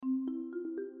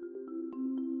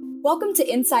Welcome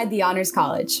to Inside the Honors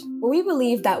College, where we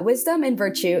believe that wisdom and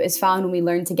virtue is found when we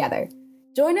learn together.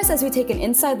 Join us as we take an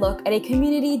inside look at a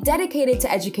community dedicated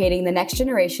to educating the next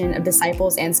generation of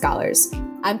disciples and scholars.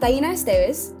 I'm Taina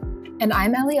Esteves. And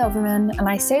I'm Ellie Overman, and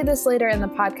I say this later in the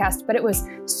podcast, but it was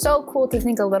so cool to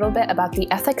think a little bit about the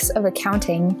ethics of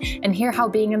accounting and hear how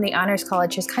being in the Honors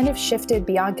College has kind of shifted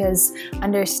Bianca's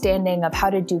understanding of how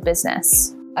to do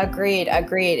business. Agreed.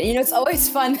 You know, it's always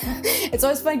fun. It's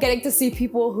always fun getting to see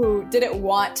people who didn't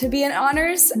want to be in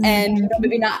honors and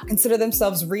maybe not consider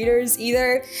themselves readers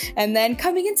either. And then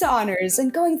coming into honors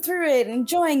and going through it, and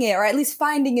enjoying it, or at least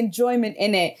finding enjoyment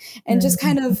in it. And just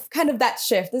kind of that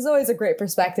shift is always a great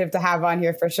perspective to have on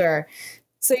here for sure.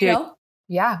 So, you know.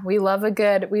 Yeah, we love a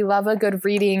good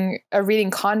reading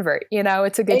convert. You know,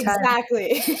 it's a good time.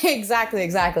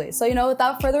 Exactly. So, you know,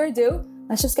 without further ado,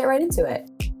 let's just get right into it.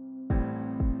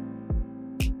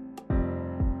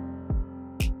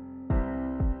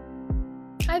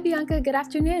 Hi, Bianca. Good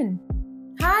afternoon.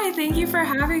 Hi, thank you for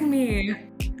having me.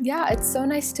 Yeah, it's so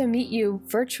nice to meet you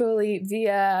virtually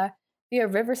via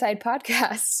Riverside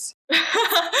Podcast.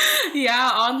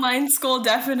 Yeah, online school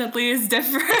definitely is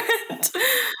different.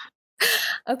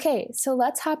 Okay, so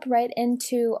let's hop right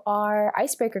into our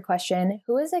icebreaker question.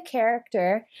 Who is a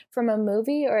character from a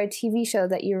movie or a TV show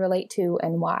that you relate to,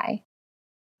 and why?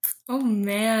 Oh,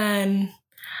 man.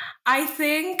 I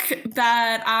think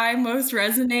that I most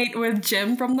resonate with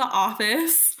Jim from The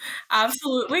Office.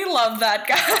 Absolutely love that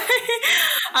guy.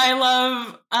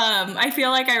 I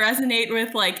feel like I resonate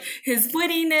with like his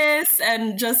wittiness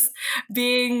and just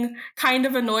being kind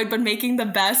of annoyed but making the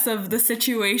best of the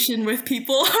situation with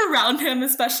people around him,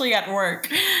 especially at work.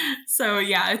 So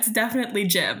yeah, it's definitely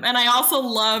Jim. And I also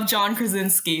love John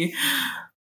Krasinski.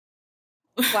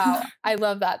 Wow, I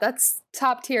love that. That's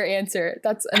top tier answer.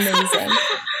 That's amazing.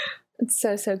 It's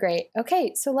so great.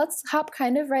 Okay, so let's hop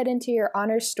kind of right into your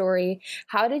honors story.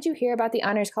 How did you hear about the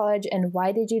Honors College and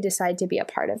why did you decide to be a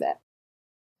part of it?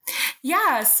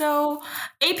 Yeah, so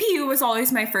APU was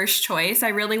always my first choice. I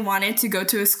really wanted to go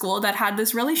to a school that had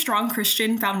this really strong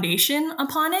Christian foundation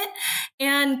upon it.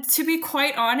 And to be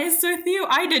quite honest with you,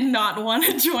 I did not want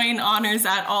to join honors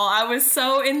at all. I was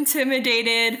so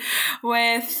intimidated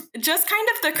with just kind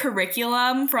of the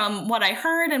curriculum from what I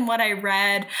heard and what I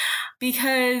read,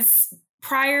 because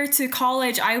prior to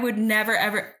college, I would never,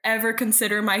 ever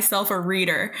consider myself a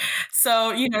reader.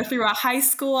 So, you know, throughout high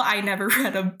school, I never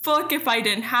read a book if I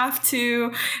didn't have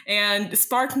to. And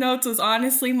SparkNotes was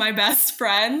honestly my best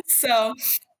friend. So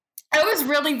I was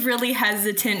really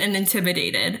hesitant and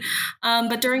intimidated.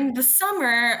 But during the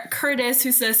summer, Curtis,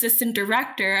 who's the assistant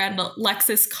director, and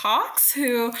Lexus Cox,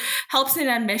 who helps in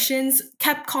admissions,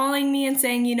 kept calling me and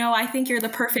saying, you know, I think you're the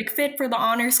perfect fit for the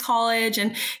Honors College,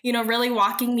 and, you know, really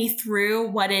walking me through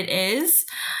what it is.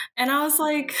 And I was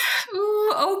like,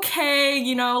 ooh, okay,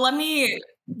 you know, let me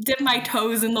dip my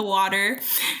toes in the water,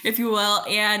 if you will,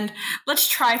 and let's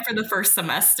try for the first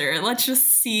semester. Let's just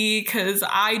see, because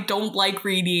I don't like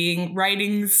reading.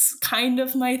 Writing's kind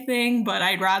of my thing, but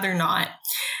I'd rather not.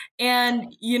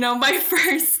 And, you know, my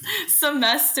first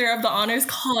semester of the Honors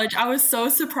College, I was so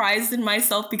surprised in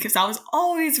myself because I was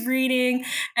always reading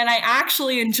and I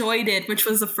actually enjoyed it, which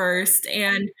was the first.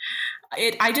 And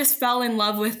I just fell in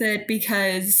love with it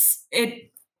because it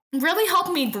really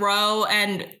helped me grow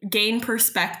and gain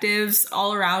perspectives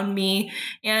all around me.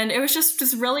 And it was just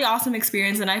this really awesome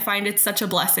experience. And I find it such a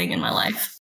blessing in my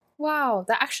life. Wow,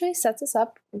 that actually sets us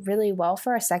up really well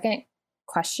for our second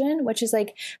question, which is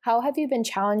like, how have you been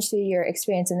challenged through your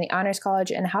experience in the Honors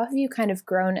College, and how have you kind of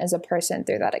grown as a person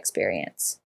through that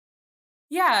experience?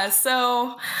 Yeah,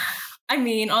 so I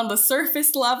mean, on the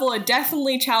surface level, it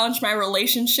definitely challenged my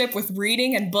relationship with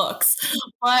reading and books.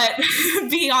 But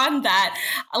beyond that,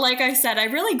 like I said, I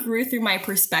really grew through my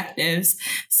perspectives.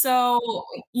 So,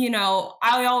 you know,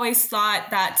 I always thought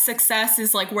that success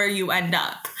is like where you end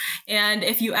up. And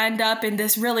if you end up in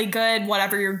this really good,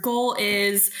 whatever your goal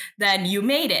is, then you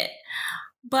made it.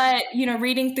 But, you know,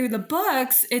 reading through the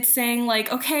books, it's saying like,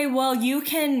 okay, well, you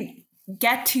can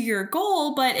get to your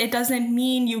goal, but it doesn't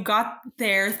mean you got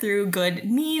there through good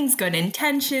means, good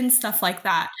intentions, stuff like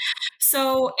that.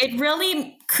 So it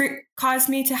really caused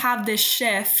me to have this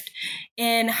shift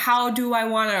in how do I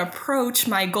want to approach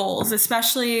my goals,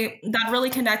 especially that really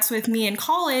connects with me in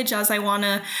college as I want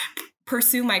to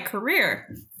pursue my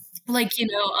career. Like, you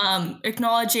know,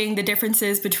 acknowledging the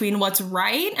differences between what's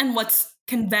right and what's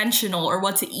conventional or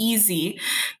what's easy.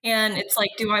 And it's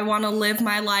like, do I want to live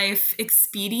my life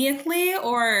expediently,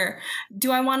 or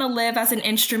do I want to live as an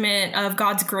instrument of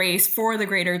God's grace for the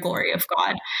greater glory of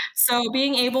God? So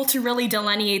being able to really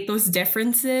delineate those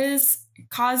differences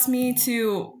caused me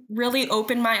to really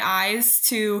open my eyes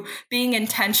to being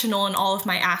intentional in all of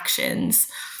my actions.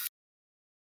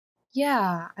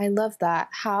 Yeah, I love that.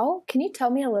 How can you tell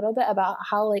me a little bit about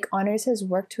how like honors has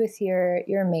worked with your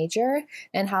major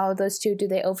and how those two, do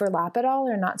they overlap at all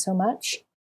or not so much?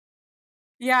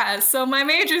 Yeah, so my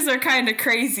majors are kind of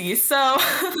crazy. So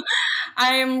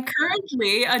I am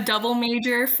currently a double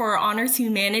major for honors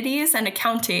humanities and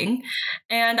accounting,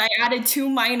 and I added 2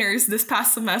 minors this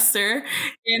past semester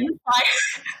in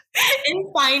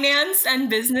in finance and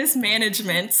business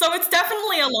management. So it's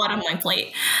definitely a lot on my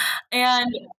plate.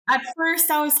 And at first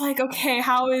I was like, okay,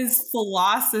 how is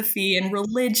philosophy and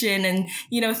religion and,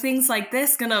 things like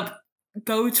this gonna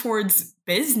go towards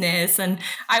business? And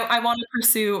I want to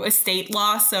pursue estate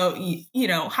law. So,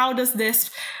 how does this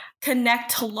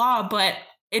connect to law? But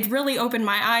it really opened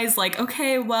my eyes like,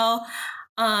 okay, well,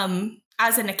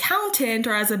 as an accountant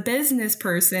or as a business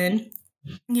person,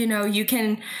 you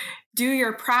can do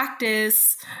your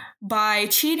practice by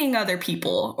cheating other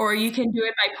people, or you can do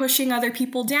it by pushing other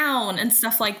people down and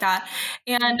stuff like that.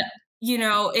 And,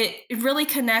 it really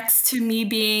connects to me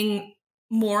being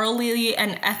morally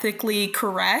and ethically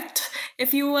correct,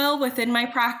 if you will, within my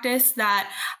practice, that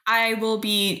I will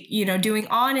be, doing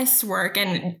honest work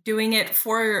and doing it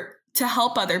to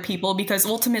help other people, because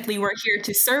ultimately we're here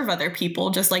to serve other people,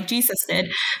 just like Jesus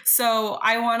did. So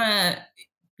I want to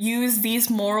use these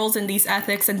morals and these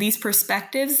ethics and these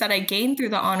perspectives that I gained through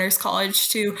the Honors College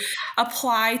to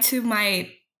apply to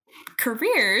my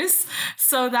careers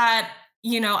so that,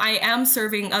 I am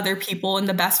serving other people in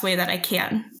the best way that I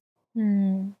can.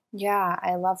 Yeah,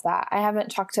 I love that. I haven't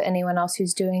talked to anyone else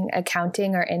who's doing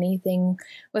accounting or anything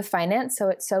with finance. So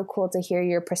it's so cool to hear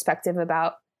your perspective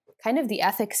about kind of the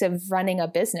ethics of running a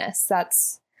business.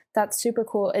 That's super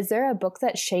cool. Is there a book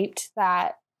that shaped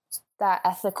that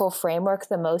ethical framework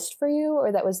the most for you,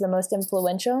 or that was the most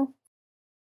influential?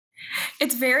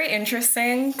 It's very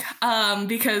interesting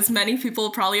because many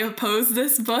people probably oppose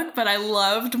this book, but I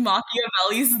loved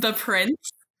Machiavelli's The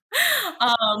Prince.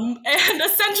 And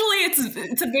essentially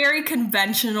it's a very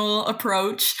conventional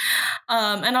approach.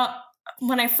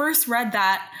 When I first read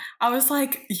that, I was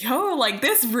like, yo, like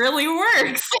this really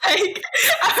works. Like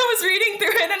I was reading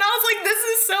through it and I was like, this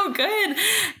is so good.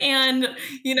 And,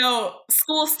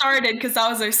 school started, because that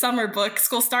was our summer book.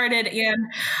 School started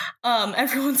and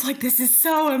everyone's like, this is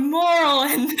so immoral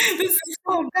and this is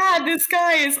so bad. This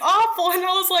guy is awful. And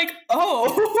I was like,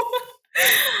 oh.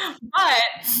 But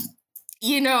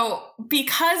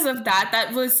because of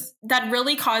that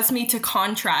really caused me to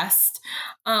contrast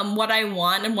what I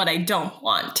want and what I don't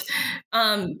want.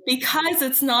 Because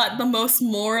it's not the most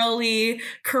morally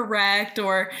correct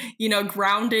or,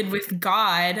 grounded with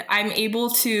God, I'm able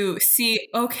to see,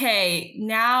 okay,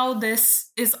 now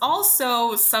this is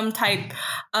also some type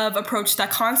of approach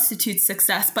that constitutes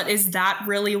success, but is that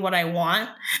really what I want?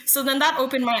 So then that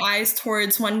opened my eyes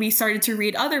towards when we started to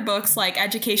read other books like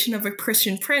Education of a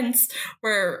Christian Prince,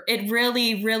 where it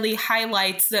really, really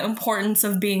highlights the importance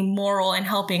of being moral and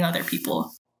helping other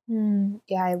people.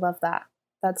 Yeah, I love that.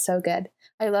 That's so good.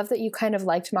 I love that you kind of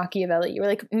liked Machiavelli. You were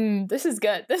like, this is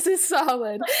good. This is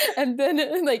solid. And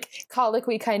then like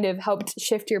Colloquy kind of helped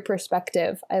shift your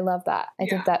perspective. I love that. I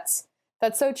think that's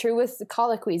so true with the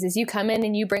colloquies, is you come in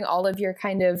and you bring all of your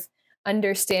kind of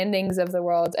understandings of the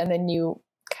world, and then you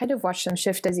kind of watch them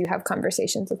shift as you have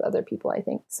conversations with other people, I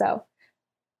think. So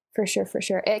for sure.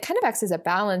 It kind of acts as a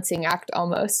balancing act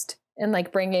almost, and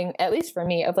like bringing, at least for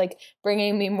me, of like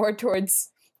bringing me more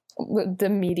towards the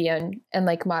median and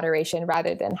like moderation,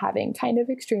 rather than having kind of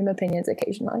extreme opinions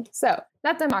occasionally. So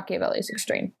not that Machiavelli is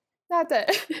extreme. Not that.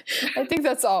 I think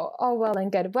that's all well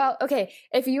and good. Well, okay.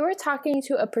 If you were talking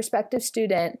to a prospective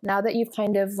student, now that you've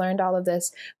kind of learned all of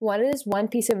this, what is one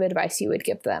piece of advice you would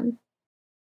give them?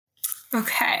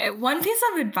 Okay, one piece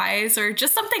of advice, or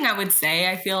just something I would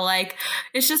say, I feel like,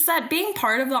 it's just that being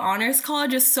part of the Honors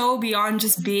College is so beyond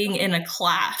just being in a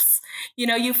class.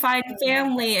 You find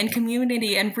family and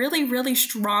community and really, really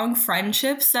strong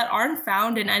friendships that aren't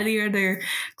found in any other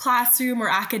classroom or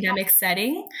academic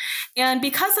setting. And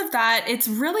because of that, it's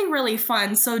really, really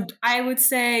fun. So I would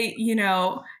say,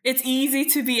 it's easy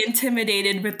to be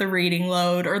intimidated with the reading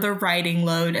load or the writing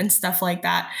load and stuff like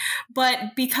that.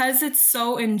 But because it's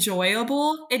so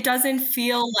enjoyable, it doesn't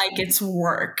feel like it's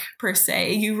work per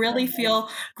se. You really feel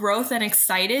growth and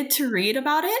excited to read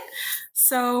about it.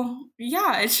 So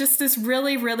yeah, it's just this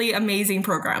really, really amazing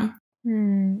program.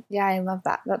 Yeah, I love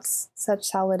that. That's such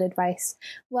solid advice.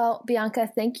 Well,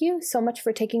 Bianca, thank you so much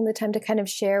for taking the time to kind of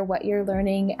share what you're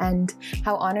learning and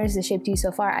how Honors has shaped you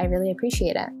so far. I really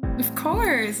appreciate it. Of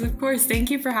course. Thank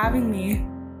you for having me.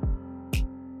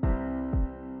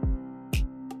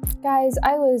 Guys,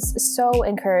 I was so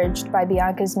encouraged by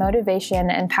Bianca's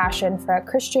motivation and passion for a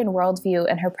Christian worldview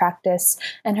in her practice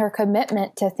and her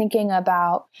commitment to thinking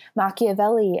about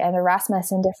Machiavelli and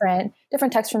Erasmus and different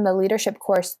texts from the leadership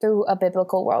course through a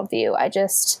biblical worldview. I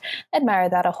just admire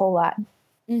that a whole lot.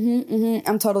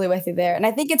 I'm totally with you there. And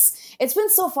I think it's been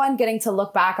so fun getting to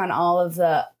look back on all of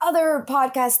the other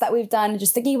podcasts that we've done,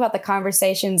 just thinking about the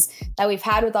conversations that we've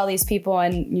had with all these people.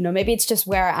 And, maybe it's just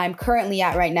where I'm currently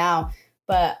at right now.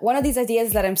 But one of these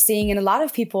ideas that I'm seeing in a lot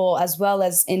of people, as well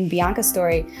as in Bianca's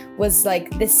story, was like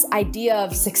this idea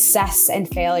of success and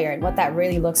failure and what that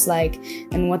really looks like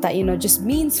and what that, just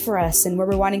means for us and where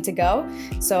we're wanting to go.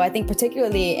 So I think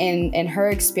particularly in her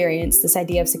experience, this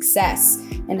idea of success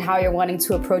and how you're wanting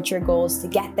to approach your goals to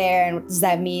get there and what does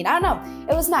that mean? I don't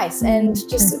know. It was nice and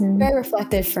just very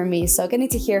reflective for me. So getting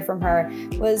to hear from her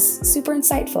was super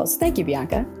insightful. So thank you,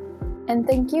 Bianca. And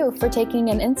thank you for taking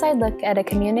an inside look at a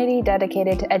community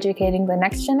dedicated to educating the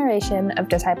next generation of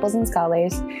disciples and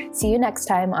scholars. See you next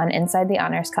time on Inside the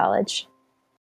Honors College.